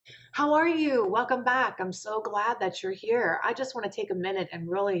How are you? Welcome back. I'm so glad that you're here. I just want to take a minute and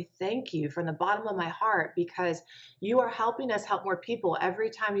really thank you from the bottom of my heart because you are helping us help more people every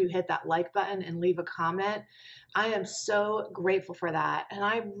time you hit that like button and leave a comment. I am so grateful for that. And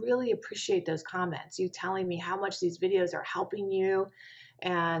I really appreciate those comments. You telling me how much these videos are helping you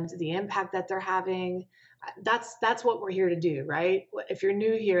and the impact that they're having. That's what we're here to do, right? If you're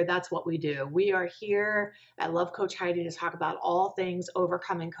new here, that's what we do. We are here at Love Coach Heidi to talk about all things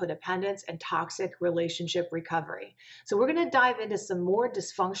overcoming codependence and toxic relationship recovery. So we're going to dive into some more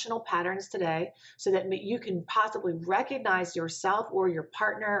dysfunctional patterns today so that you can possibly recognize yourself or your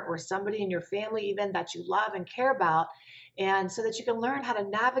partner or somebody in your family even that you love and care about, and so that you can learn how to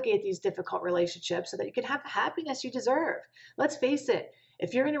navigate these difficult relationships so that you can have the happiness you deserve. Let's face it,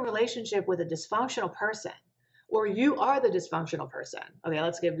 if you're in a relationship with a dysfunctional person, or you are the dysfunctional person, okay,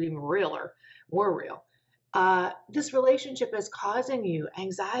 let's get even realer, more real. This relationship is causing you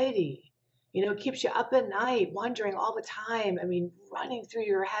anxiety. It keeps you up at night, wondering all the time. I mean, running through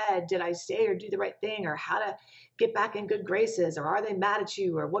your head, did I say or do the right thing, or how to get back in good graces, or are they mad at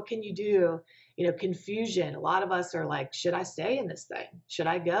you, or what can you do? Confusion. A lot of us are like, should I stay in this thing? Should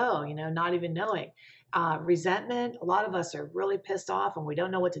I go? Not even knowing. Resentment. A lot of us are really pissed off and we don't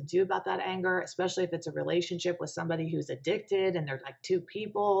know what to do about that anger, especially if it's a relationship with somebody who's addicted and they're like two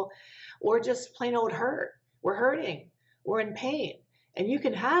people, or just plain old hurt. We're hurting, we're in pain, and you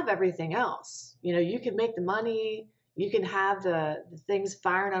can have everything else. You can make the money, you can have the things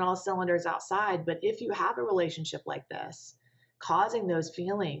firing on all cylinders outside, but if you have a relationship like this causing those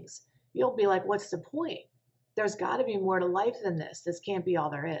feelings, you'll be like, what's the point? There's got to be more to life than this. This can't be all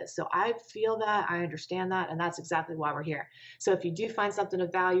there is. So I feel that, I understand that, and that's exactly why we're here. So if you do find something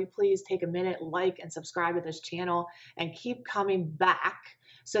of value, please take a minute, like and subscribe to this channel, and keep coming back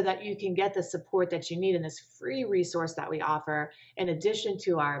so that you can get the support that you need in this free resource that we offer, in addition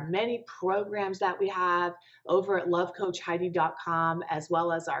to our many programs that we have over at lovecoachheidi.com, as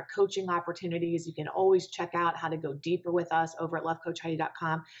well as our coaching opportunities. You can always check out how to go deeper with us over at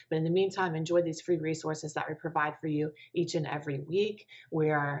lovecoachheidi.com. But in the meantime, enjoy these free resources that we provide for you each and every week.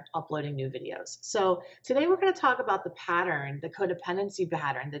 We are uploading new videos. So today we're going to talk about the pattern, the codependency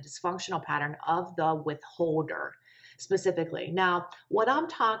pattern, the dysfunctional pattern of the withholder specifically. Now, what I'm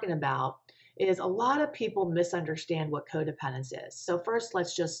talking about is a lot of people misunderstand what codependence is. So first,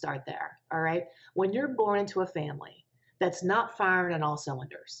 let's just start there, all right? When you're born into a family that's not firing on all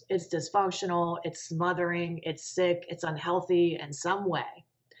cylinders, it's dysfunctional, it's smothering, it's sick, it's unhealthy in some way,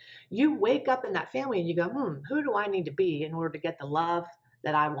 you wake up in that family and you go, who do I need to be in order to get the love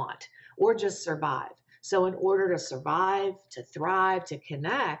that I want, or just survive? So in order to survive, to thrive, to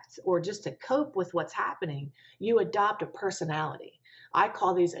connect, or just to cope with what's happening, you adopt a personality. I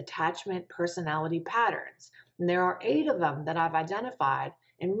call these attachment personality patterns. And there are 8 of them that I've identified.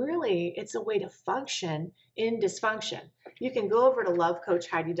 And really, it's a way to function in dysfunction. You can go over to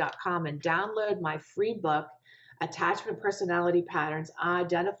lovecoachheidi.com and download my free book, Attachment Personality Patterns,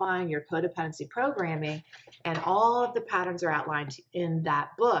 Identifying Your Codependency Programming, and all of the patterns are outlined in that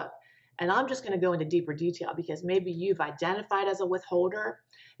book. And I'm just going to go into deeper detail because maybe you've identified as a withholder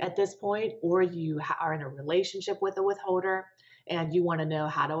at this point, or you are in a relationship with a withholder and you want to know,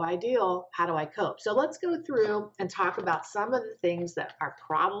 how do I deal? How do I cope? So let's go through and talk about some of the things that are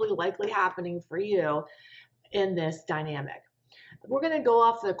probably likely happening for you in this dynamic. We're going to go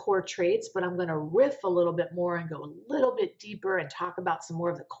off the core traits, but I'm going to riff a little bit more and go a little bit deeper and talk about some more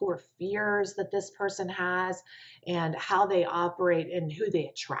of the core fears that this person has and how they operate and who they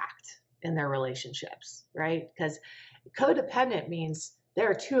attract in their relationships, right? Because codependent means there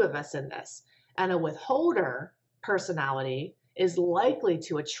are 2 of us in this, and a withholder personality is likely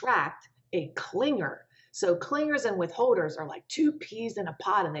to attract a clinger. So clingers and withholders are like 2 peas in a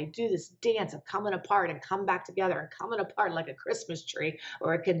pod, and they do this dance of coming apart and come back together and coming apart like a Christmas tree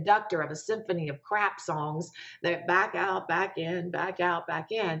or a conductor of a symphony of crap songs that back out, back in, back out,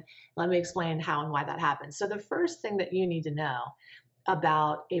 back in. Let me explain how and why that happens. So the first thing that you need to know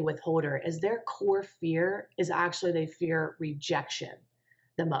about a withholder is their core fear is actually they fear rejection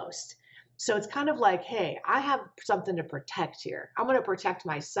the most. So it's kind of like, hey, I have something to protect here. I'm going to protect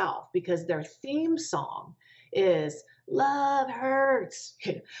myself because their theme song is love hurts.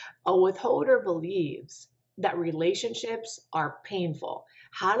 A withholder believes that relationships are painful.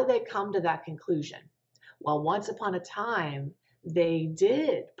 How do they come to that conclusion? Well, once upon a time, they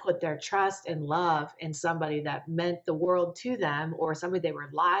did put their trust and love in somebody that meant the world to them, or somebody they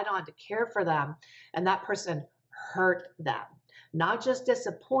relied on to care for them, and that person hurt them. Not just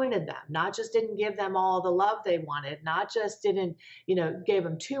disappointed them, not just didn't give them all the love they wanted, not just didn't, gave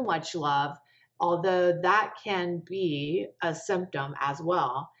them too much love, although that can be a symptom as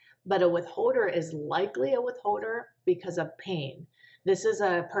well. But a withholder is likely a withholder because of pain. This is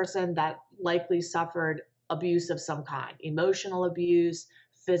a person that likely suffered abuse of some kind, emotional abuse,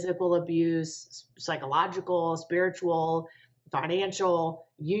 physical abuse, psychological, spiritual, financial,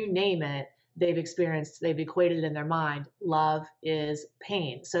 you name it. They've experienced, they've equated in their mind, love is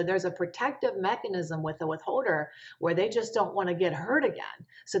pain. So there's a protective mechanism with a withholder where they just don't want to get hurt again.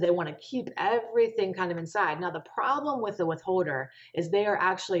 So they want to keep everything kind of inside. Now, the problem with the withholder is they are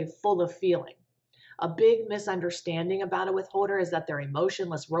actually full of feeling. A big misunderstanding about a withholder is that they're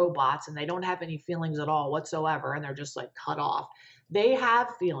emotionless robots and they don't have any feelings at all whatsoever, and they're just like cut off. They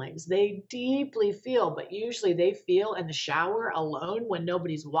have feelings. They deeply feel, but usually they feel in the shower alone when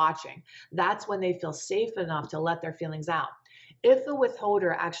nobody's watching. That's when they feel safe enough to let their feelings out. If a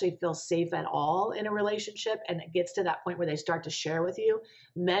withholder actually feels safe at all in a relationship and it gets to that point where they start to share with you,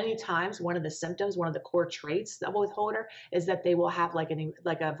 many times one of the symptoms, one of the core traits of a withholder is that they will have like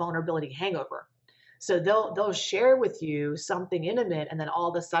a vulnerability hangover. So they'll share with you something intimate, and then all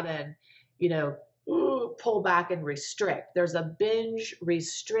of a sudden, you know, pull back and restrict. There's a binge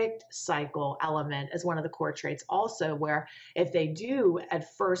restrict cycle element as one of the core traits also, where if they do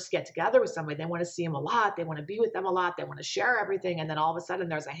at first get together with somebody, they want to see them a lot, they want to be with them a lot, they want to share everything, and then all of a sudden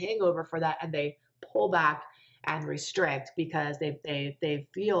there's a hangover for that, and they pull back and restrict because they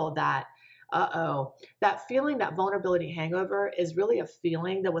feel that that feeling, that vulnerability hangover is really a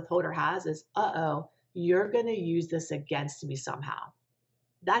feeling the withholder has is, you're going to use this against me somehow.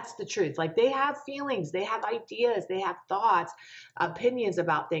 That's the truth. Like they have feelings, they have ideas, they have thoughts, opinions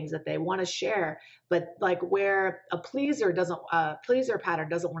about things that they want to share. But like where a pleaser pattern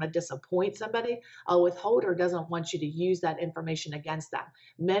doesn't want to disappoint somebody, a withholder doesn't want you to use that information against them.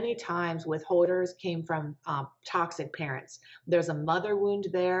 Many times withholders came from toxic parents. There's a mother wound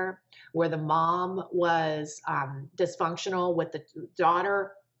there where the mom was dysfunctional with the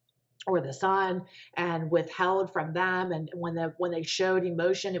daughter or the son and withheld from them, and when they showed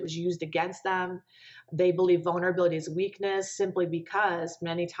emotion it was used against them. They believe vulnerability is weakness simply because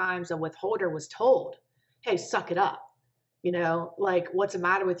many times a withholder was told, hey, suck it up, like what's the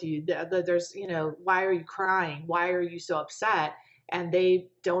matter with you, there's, why are you crying, why are you so upset, and they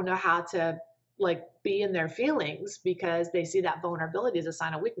don't know how to like be in their feelings because they see that vulnerability as a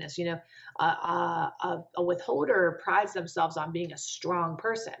sign of weakness. A withholder prides themselves on being a strong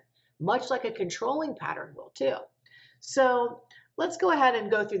person, much like a controlling pattern will too. So let's go ahead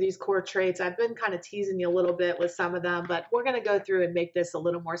and go through these core traits. I've been kind of teasing you a little bit with some of them, but we're going to go through and make this a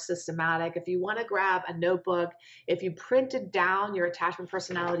little more systematic. If you want to grab a notebook, if you printed down your attachment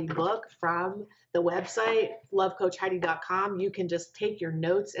personality book from the website, lovecoachheidi.com, you can just take your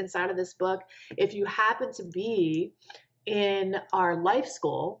notes inside of this book. If you happen to be in our life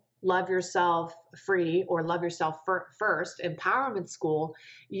school, Love Yourself Free or Love Yourself First Empowerment School,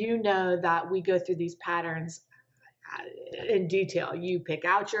 you know that we go through these patterns in detail. You pick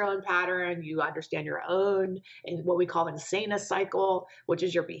out your own pattern, you understand your own, and what we call insana cycle, which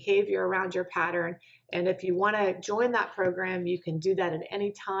is your behavior around your pattern. And if you want to join that program, you can do that at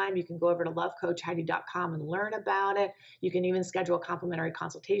any time. You can go over to lovecoachheidi.com and learn about it. You can even schedule a complimentary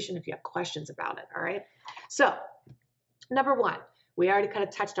consultation if you have questions about it. All right. So, number one, we already kind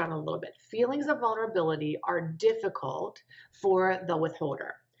of touched on it a little bit. Feelings of vulnerability are difficult for the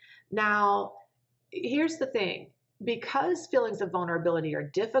withholder. Now, here's the thing. Because feelings of vulnerability are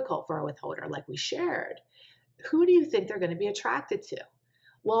difficult for a withholder, like we shared, who do you think they're going to be attracted to?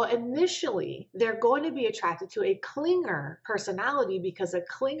 Well, initially, they're going to be attracted to a clinger personality because a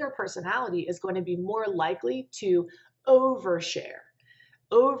clinger personality is going to be more likely to overshare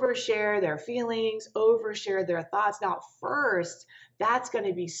their feelings, overshare their thoughts. Now, at first, that's going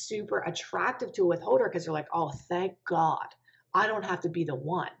to be super attractive to a withholder because they're like, oh, thank God, I don't have to be the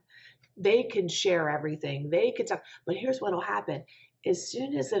one. They can share everything. They can talk. But here's what will happen. As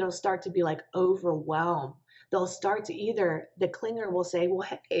soon as it'll start to be like overwhelmed, they'll start to the clinger will say, well,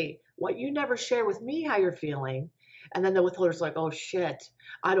 hey, what you never share with me how you're feeling. And then the withholder's like, oh shit,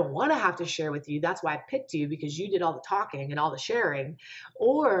 I don't want to have to share with you. That's why I picked you, because you did all the talking and all the sharing.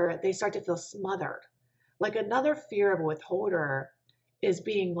 Or they start to feel smothered. Like another fear of a withholder is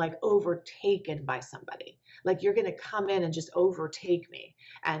being like overtaken by somebody. Like you're going to come in and just overtake me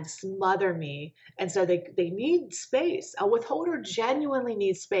and smother me. And so they need space. A withholder genuinely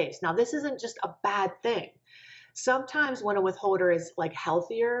needs space. Now, this isn't just a bad thing. Sometimes when a withholder is like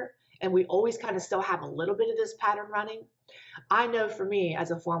healthier, and we always kind of still have a little bit of this pattern running. I know for me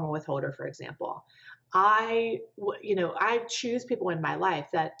as a former withholder, for example, I choose people in my life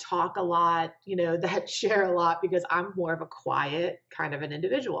that talk a lot, that share a lot because I'm more of a quiet kind of an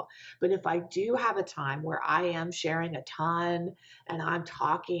individual. But if I do have a time where I am sharing a ton and I'm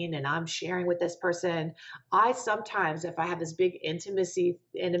talking and I'm sharing with this person, I sometimes, if I have this big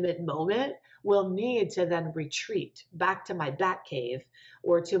intimate moment, will need to then retreat back to my bat cave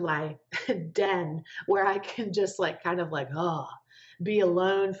or to my den where I can just like kind of like, be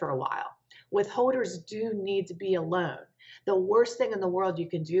alone for a while. Withholders do need to be alone. The worst thing in the world you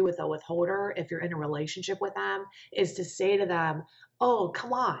can do with a withholder, if you're in a relationship with them, is to say to them, oh,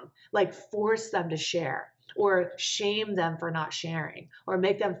 come on, like force them to share or shame them for not sharing or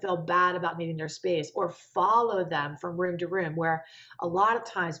make them feel bad about needing their space or follow them from room to room, where a lot of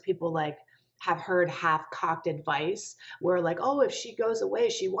times people like have heard half-cocked advice where like, oh, if she goes away,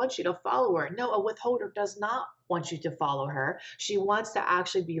 she wants you to follow her. No, a withholder does not want you to follow her. She wants to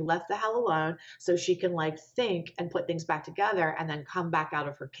actually be left the hell alone so she can like think and put things back together and then come back out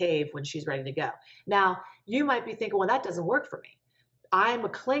of her cave when she's ready to go. Now, you might be thinking, well, that doesn't work for me. I'm a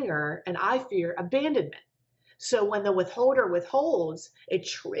clinger and I fear abandonment. So when the withholder withholds, it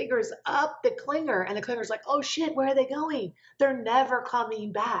triggers up the clinger and the clinger's like, oh shit, where are they going? They're never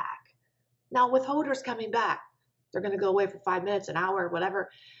coming back. Now, withholders coming back, they're going to go away for 5 minutes, an hour, whatever,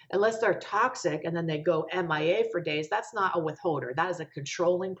 unless they're toxic and then they go MIA for days. That's not a withholder. That is a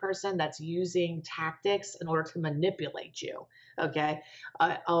controlling person that's using tactics in order to manipulate you. Okay.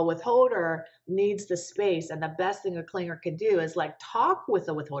 A withholder needs the space. And the best thing a clinger can do is like talk with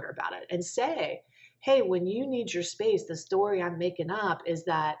the withholder about it and say, hey, when you need your space, the story I'm making up is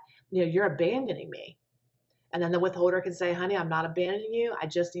that, you're abandoning me. And then the withholder can say, honey, I'm not abandoning you. I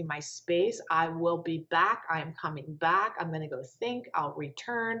just need my space. I will be back. I am coming back. I'm going to go think. I'll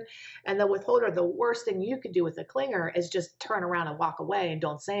return. And the withholder, the worst thing you could do with a clinger is just turn around and walk away and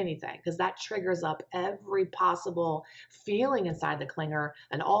don't say anything, because that triggers up every possible feeling inside the clinger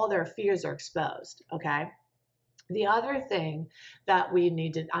and all their fears are exposed. Okay. The other thing that we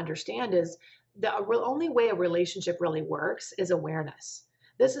need to understand is the only way a relationship really works is awareness.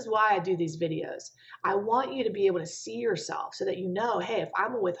 This is why I do these videos. I want you to be able to see yourself so that you know, hey, if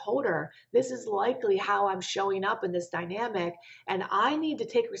I'm a withholder, this is likely how I'm showing up in this dynamic, and I need to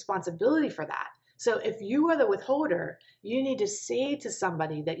take responsibility for that. So if you are the withholder, you need to say to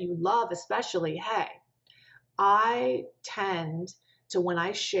somebody that you love, especially, hey, I tend to, when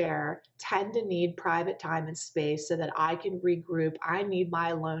I share, tend to need private time and space so that I can regroup. I need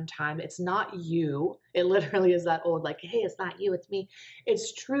my alone time. It's not you. It literally is that old, like, hey, it's not you, it's me.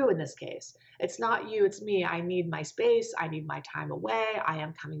 It's true in this case. It's not you, it's me. I need my space. I need my time away. I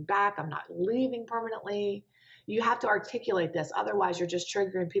am coming back. I'm not leaving permanently. You have to articulate this. Otherwise, you're just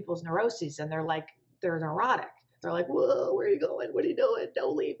triggering people's neuroses and they're neurotic. They're like, whoa, where are you going? What are you doing?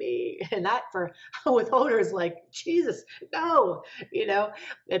 Don't leave me. And that for withholders, like, Jesus, no,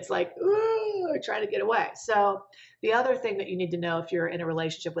 it's like, ooh, trying to get away. So the other thing that you need to know if you're in a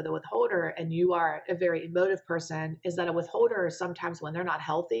relationship with a withholder and you are a very emotive person is that a withholder sometimes when they're not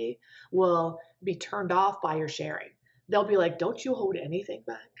healthy will be turned off by your sharing. They'll be like, don't you hold anything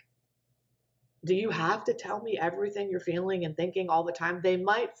back? Do you have to tell me everything you're feeling and thinking all the time? They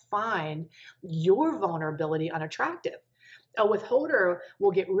might find your vulnerability unattractive. A withholder will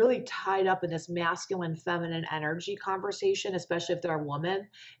get really tied up in this masculine, feminine energy conversation, especially if they're a woman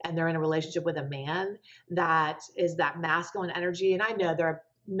and they're in a relationship with a man that is that masculine energy. And I know there are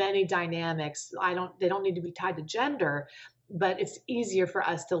many dynamics. They don't need to be tied to gender, but it's easier for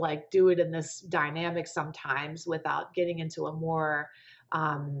us to like do it in this dynamic sometimes without getting into a more,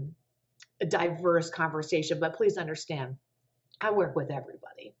 a diverse conversation. But please understand, I work with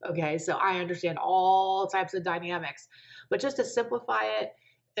everybody. Okay. So I understand all types of dynamics, but just to simplify it,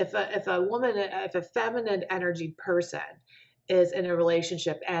 if a feminine energy person is in a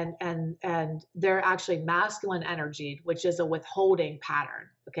relationship and they're actually masculine energy, which is a withholding pattern.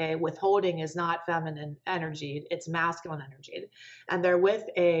 Okay. Withholding is not feminine energy. It's masculine energy. And they're with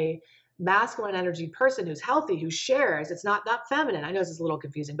a masculine energy person who's healthy, who shares. It's not feminine. I know this is a little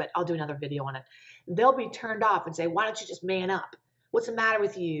confusing, but I'll do another video on it. They'll be turned off and say, why don't you just man up? What's the matter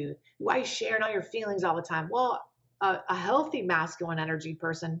with you? Why are you sharing all your feelings all the time? Well, a healthy masculine energy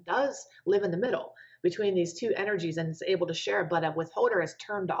person does live in the middle between these two energies and is able to share, but a withholder is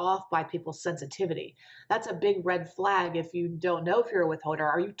turned off by people's sensitivity. That's a big red flag. If you don't know if you're a withholder,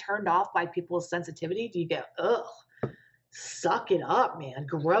 are you turned off by people's sensitivity? Do you go, ugh? Suck it up, man.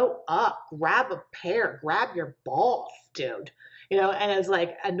 Grow up. Grab a pair. Grab your balls, dude. And it's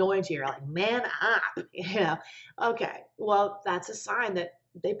like annoying to you. You're like, man up. Okay. Well, that's a sign that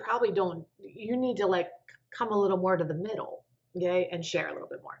they probably don't. You need to like come a little more to the middle, okay, and share a little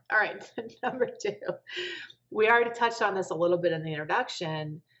bit more. All right, number two, we already touched on this a little bit in the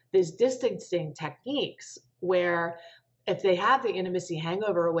introduction. These distancing techniques where if they have the intimacy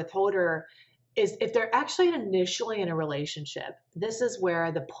hangover or withholder, is if they're actually initially in a relationship, this is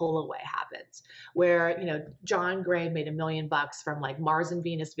where the pull away happens. Where, John Gray made $1 million from like Mars and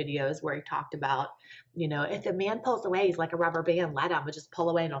Venus videos where he talked about, if the man pulls away, he's like a rubber band, let him, but just pull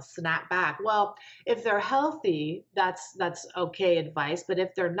away and he'll snap back. Well, if they're healthy, that's okay advice. But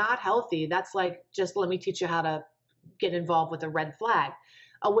if they're not healthy, that's like, just let me teach you how to get involved with a red flag.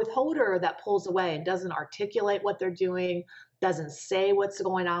 A withholder that pulls away and doesn't articulate what they're doing, doesn't say what's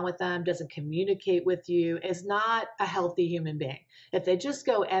going on with them, doesn't communicate with you, is not a healthy human being. If they just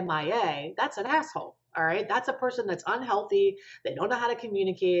go MIA, that's an asshole. All right. That's a person that's unhealthy. They don't know how to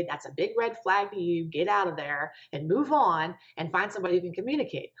communicate. That's a big red flag to you. Get out of there and move on and find somebody who can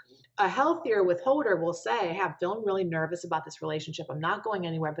communicate. A healthier withholder will say, hey, I'm feeling really nervous about this relationship. I'm not going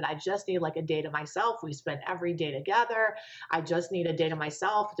anywhere, but I just need like a day to myself. We spend every day together. I just need a day to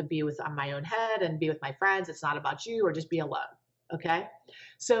myself to be on my own head and be with my friends. It's not about you, or just be alone. Okay.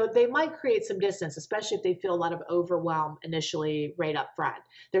 So they might create some distance, especially if they feel a lot of overwhelm initially right up front.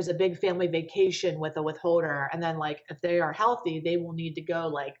 There's a big family vacation with a withholder. And then like, if they are healthy, they will need to go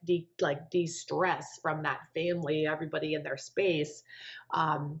like de-stress from that family, everybody in their space.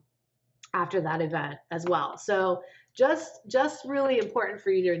 After that event as well. So just really important for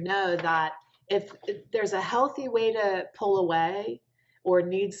you to know that if there's a healthy way to pull away or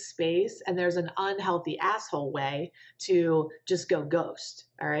need space, and there's an unhealthy asshole way to just go ghost.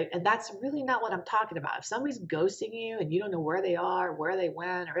 All right. And that's really not what I'm talking about. If somebody's ghosting you and you don't know where they are, where they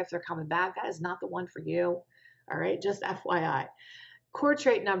went, or if they're coming back, that is not the one for you. All right. Just FYI. Core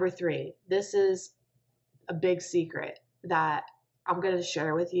trait number 3. This is a big secret that I'm going to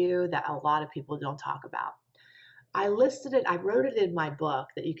share with you that a lot of people don't talk about. I listed it, I wrote it in my book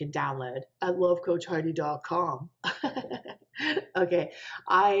that you can download at lovecoachheidi.com. Okay,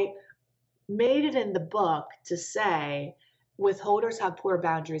 I made it in the book to say withholders have poor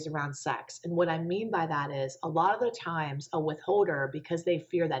boundaries around sex. And what I mean by that is a lot of the times a withholder, because they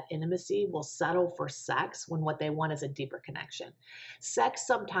fear that intimacy, will settle for sex when what they want is a deeper connection. Sex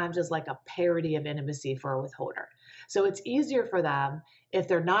sometimes is like a parody of intimacy for a withholder. So it's easier for them if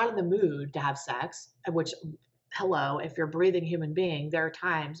they're not in the mood to have sex, which, hello, if you're a breathing human being, there are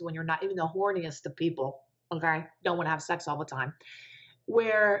times when you're not, even the horniest of people, okay, don't want to have sex all the time,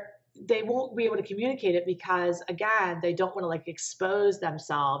 where they won't be able to communicate it because, again, they don't want to like expose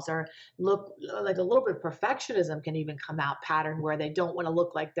themselves or look like a little bit of perfectionism can even come out pattern where they don't want to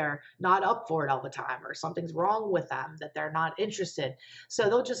look like they're not up for it all the time or something's wrong with them, that they're not interested. So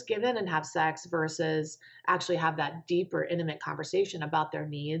they'll just give in and have sex versus actually have that deeper, intimate conversation about their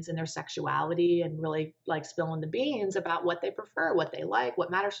needs and their sexuality and really like spilling the beans about what they prefer, what they like,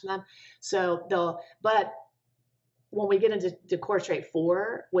 what matters to them. So but when we get into core trait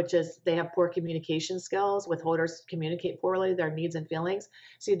 4, which is they have poor communication skills, withholders communicate poorly their needs and feelings.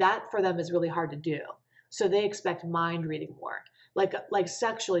 See, that for them is really hard to do. So they expect mind reading more. Like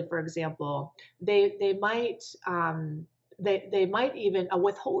sexually, for example, they might even, a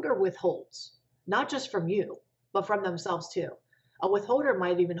withholder withholds, not just from you, but from themselves too. A withholder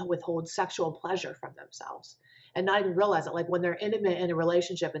might even withhold sexual pleasure from themselves and not even realize it. Like when they're intimate in a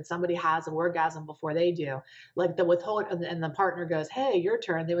relationship and somebody has an orgasm before they do, like the withhold and the partner goes, hey, your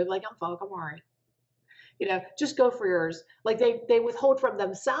turn. They would be like, I'm all right. Just go for yours. Like they withhold from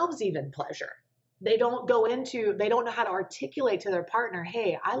themselves even pleasure. They don't know how to articulate to their partner,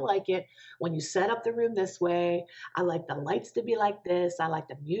 hey, I like it when you set up the room this way. I like the lights to be like this. I like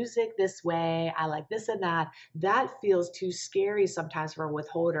the music this way. I like this and that. That feels too scary sometimes for a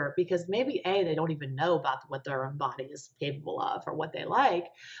withholder because maybe they don't even know about what their own body is capable of or what they like,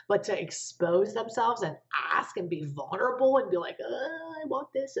 but to expose themselves and ask and be vulnerable and be like, I want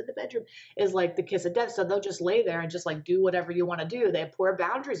this in the bedroom is like the kiss of death. So they'll just lay there and just like do whatever you want to do. They have poor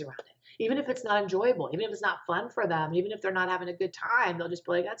boundaries around it. Even if it's not enjoyable, even if it's not fun for them, even if they're not having a good time, they'll just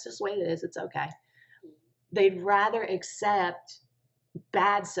be like, that's just the way it is. It's okay. They'd rather accept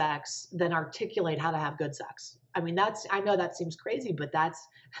bad sex than articulate how to have good sex. I mean, I know that seems crazy, but I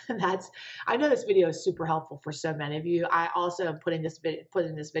know this video is super helpful for so many of you. I also am putting this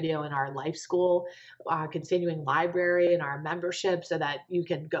video in our life school, continuing library and our membership so that you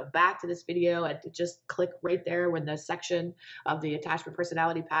can go back to this video and just click right there when the section of the attachment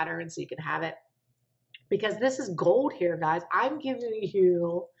personality pattern so you can have it. Because this is gold here, guys. I'm giving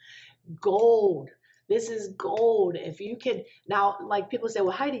you gold. This is gold. If you can now, like people say,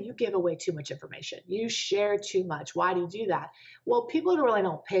 well, Heidi, you give away too much information. You share too much. Why do you do that? Well, people really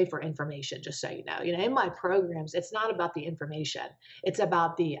don't pay for information, just so you know. You know, in my programs, it's not about the information. It's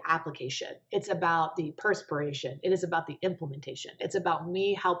about the application. It's about the perspiration. It is about the implementation. It's about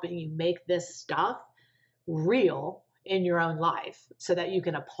me helping you make this stuff real in your own life so that you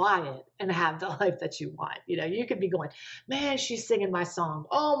can apply it and have the life that you want. You know, you could be going, man, she's singing my song.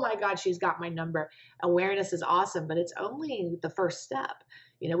 Oh my God, she's got my number. Awareness is awesome, but it's only the first step.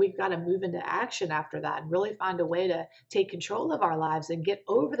 You know, we've got to move into action after that and really find a way to take control of our lives and get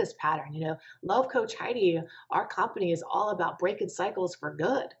over this pattern. You know, Love Coach Heidi, our company is all about breaking cycles for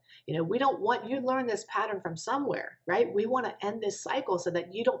good. You know, we don't want you to learn this pattern from somewhere, right? We want to end this cycle so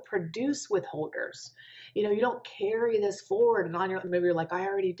that you don't produce withholders. You know, you don't carry this forward and on your, maybe you're like, I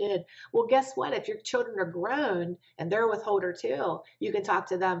already did. Well, guess what? If your children are grown and they're a withholder too, you can talk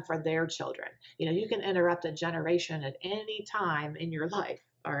to them for their children. You know, you can interrupt a generation at any time in your life.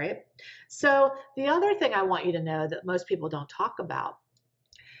 All right. So the other thing I want you to know that most people don't talk about,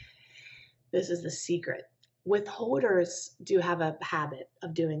 this is the secret. Withholders do have a habit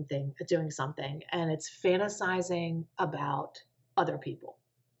of doing something, and it's fantasizing about other people.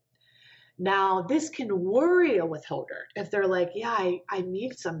 Now, this can worry a withholder if they're like, yeah, I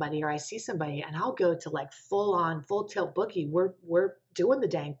meet somebody or I see somebody and I'll go to like full on, full tilt boogie. We're doing the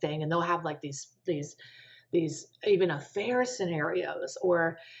dang thing. And they'll have like these even affair scenarios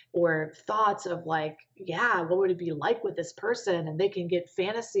or thoughts of like, yeah, what would it be like with this person? And they can get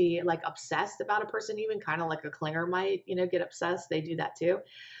fantasy, like obsessed about a person, even kind of like a clinger might, you know, get obsessed. They do that too.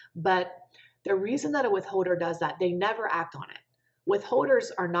 But the reason that a withholder does that, they never act on it.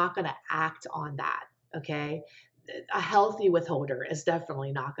 Withholders are not going to act on that. Okay. A healthy withholder is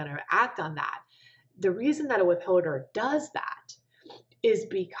definitely not going to act on that. The reason that a withholder does that is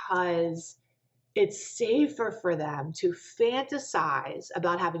because it's safer for them to fantasize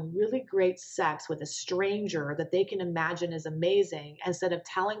about having really great sex with a stranger that they can imagine is amazing instead of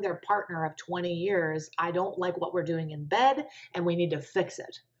telling their partner of 20 years, I don't like what we're doing in bed and we need to fix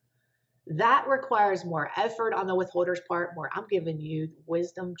it. That requires more effort on the withholder's part, more I'm giving you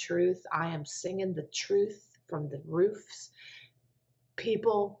wisdom, truth. I am singing the truth from the roofs.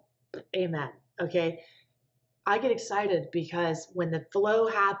 People, amen. Okay. I get excited because when the flow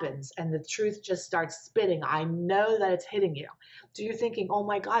happens and the truth just starts spitting, I know that it's hitting you. So you're thinking, oh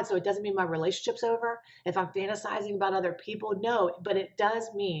my God, so it doesn't mean my relationship's over if I'm fantasizing about other people? No, but it does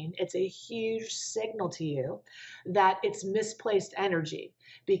mean it's a huge signal to you that it's misplaced energy,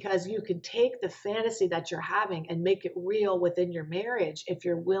 because you can take the fantasy that you're having and make it real within your marriage if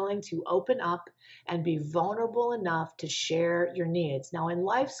you're willing to open up and be vulnerable enough to share your needs. Now, in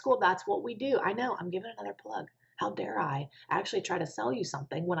life school, that's what we do. I know, I'm giving another plug. How dare I actually try to sell you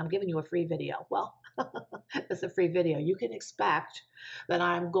something when I'm giving you a free video? Well, it's a free video. You can expect that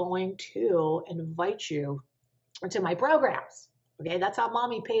I'm going to invite you to my programs. Okay, that's how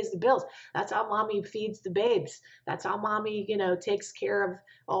mommy pays the bills. That's how mommy feeds the babes. That's how mommy, you know, takes care of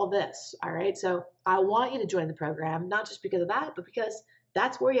all this. All right. So I want you to join the program, not just because of that, but because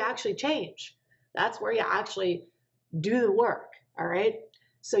that's where you actually change. That's where you actually do the work. All right.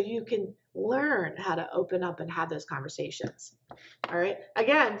 So you can learn how to open up and have those conversations. All right.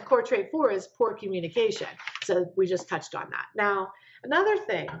 Again, core trait 4 is poor communication. So we just touched on that. Now, another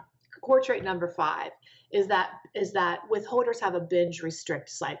thing, core trait number 5 is that withholders have a binge restrict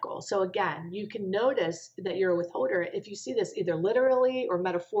cycle. So again, you can notice that you're a withholder if you see this either literally or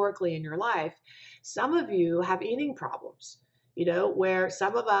metaphorically in your life. Some of you have eating problems. You know, where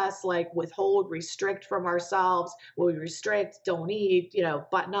some of us like withhold, restrict from ourselves. We restrict, don't eat, you know,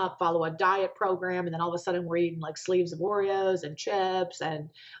 button up, follow a diet program. And then all of a sudden we're eating like sleeves of Oreos and chips and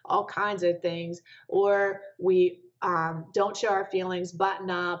all kinds of things. Or we don't show our feelings,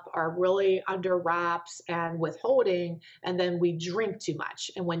 button up, are really under wraps and withholding, and then we drink too much.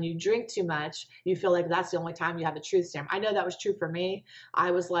 And when you drink too much, you feel like that's the only time you have a truth serum. I know that was true for me.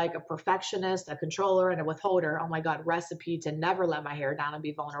 I was like a perfectionist, a controller, and a withholder. Oh my God, recipe to never let my hair down and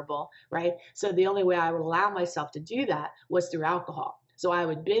be vulnerable, right? So the only way I would allow myself to do that was through alcohol. So I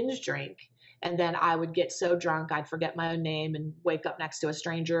would binge drink, and then I would get so drunk I'd forget my own name and wake up next to a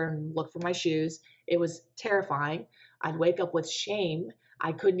stranger and look for my shoes. It was terrifying. I'd wake up with shame.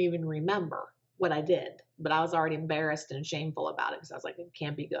 I couldn't even remember what I did, but I was already embarrassed and shameful about it because I was like, it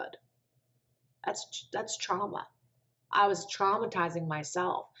can't be good. That's trauma. I was traumatizing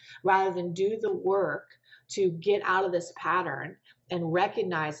myself rather than do the work to get out of this pattern and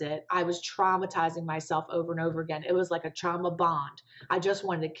recognize it, I was traumatizing myself over and over again. It was like a trauma bond. I just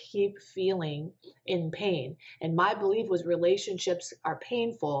wanted to keep feeling in pain. And my belief was relationships are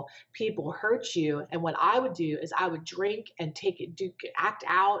painful. People hurt you. And what I would do is I would drink and act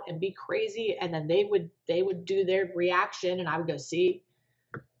out and be crazy. And then they would do their reaction and I would go, see,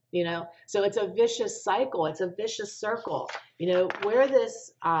 so it's a vicious cycle. It's a vicious circle. Where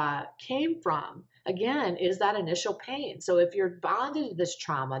this came from, again, is that initial pain. So if you're bonded to this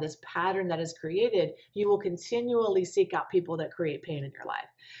trauma, this pattern that is created, you will continually seek out people that create pain in your life.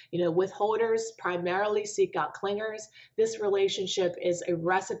 Withholders primarily seek out clingers. This relationship is a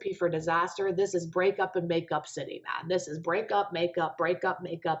recipe for disaster. This is break up and make up city, man. This is break up, make up, break up,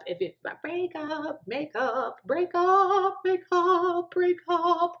 make up. If it break up, make up, break up, make up, break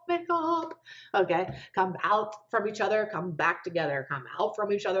up, make up. Okay, come out from each other, come back together, come out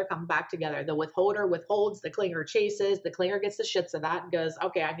from each other, come back together. The withholder withholds, the clinger chases, the clinger gets the shits of that and goes,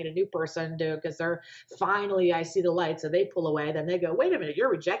 okay, I need a new person to, because they're finally, I see the light. So they pull away. Then they go, wait a minute,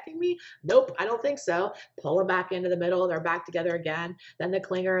 you're rejecting me? Nope, I don't think so. Pull them back into the middle. They're back together again. Then the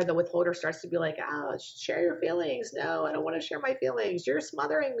clinger, the withholder starts to be like, oh, share your feelings. No, I don't want to share my feelings. You're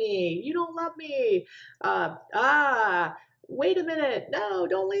smothering me. You don't love me. Wait a minute. No,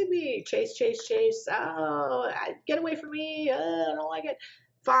 don't leave me. Chase, chase, chase. Oh, get away from me. I don't like it.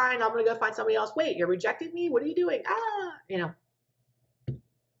 Fine, I'm going to go find somebody else. Wait, you're rejecting me? What are you doing?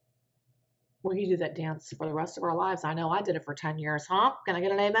 We're going to do that dance for the rest of our lives. I know I did it for 10 years, huh? Can I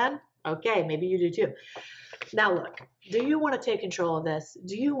get an amen? Okay, maybe you do too. Now look, do you want to take control of this?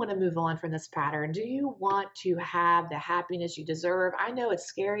 Do you want to move on from this pattern? Do you want to have the happiness you deserve? I know it's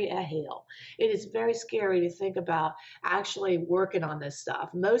scary as hell. It is very scary to think about actually working on this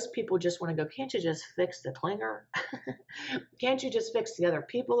stuff. Most people just want to go, can't you just fix the clinger? Can't you just fix the other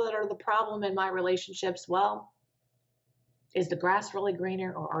people that are the problem in my relationships? Well, is the grass really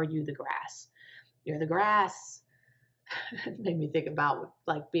greener or are you the grass? You're the grass. It made me think about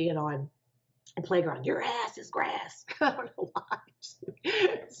like being on a playground. Your ass is grass. I don't know why.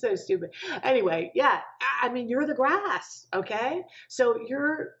 It's so stupid. Anyway, yeah, I mean, you're the grass, okay? So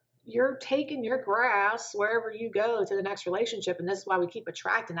you're taking your grass wherever you go to the next relationship, and this is why we keep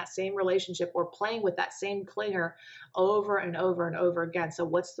attracting that same relationship or playing with that same clinger over and over and over again. So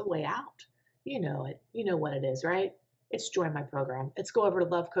what's the way out? You know it. You know what it is, right? It's join my program. It's go over to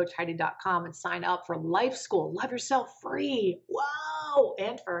lovecoachheidi.com and sign up for Life School. Love yourself free. Whoa!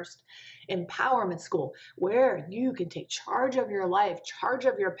 And first, Empowerment School, where you can take charge of your life, charge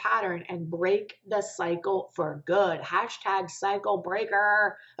of your pattern, and break the cycle for good. Hashtag cycle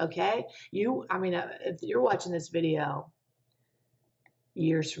breaker. Okay? If you're watching this video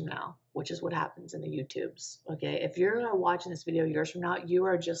years from now, which is what happens in the YouTubes, okay? If you're watching this video years from now, you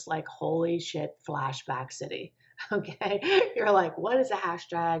are just like, holy shit, flashback city. Okay, you're like, what is a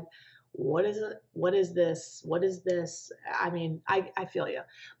hashtag? What is it? What is this? What is this? I feel you.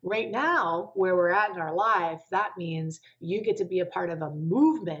 Right now, where we're at in our life, that means you get to be a part of a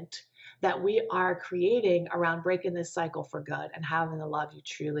movement that we are creating around breaking this cycle for good and having the love you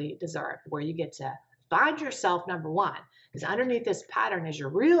truly deserve, where you get to find yourself, number one, because underneath this pattern is your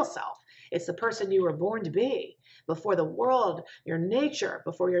real self. It's the person you were born to be. Before the world, your nature,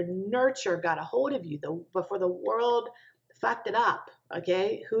 before your nurture got a hold of you, before the world fucked it up,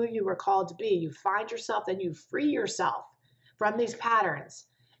 okay? Who you were called to be. You find yourself, then you free yourself from these patterns.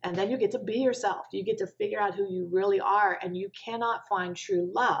 And then you get to be yourself. You get to figure out who you really are. And you cannot find true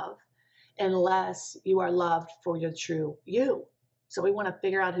love unless you are loved for your true you. So we want to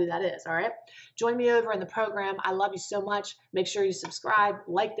figure out who that is, all right? Join me over in the program. I love you so much. Make sure you subscribe,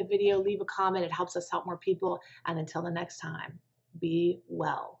 like the video, leave a comment. It helps us help more people. And until the next time, be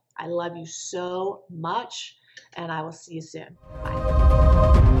well. I love you so much, and I will see you soon. Bye.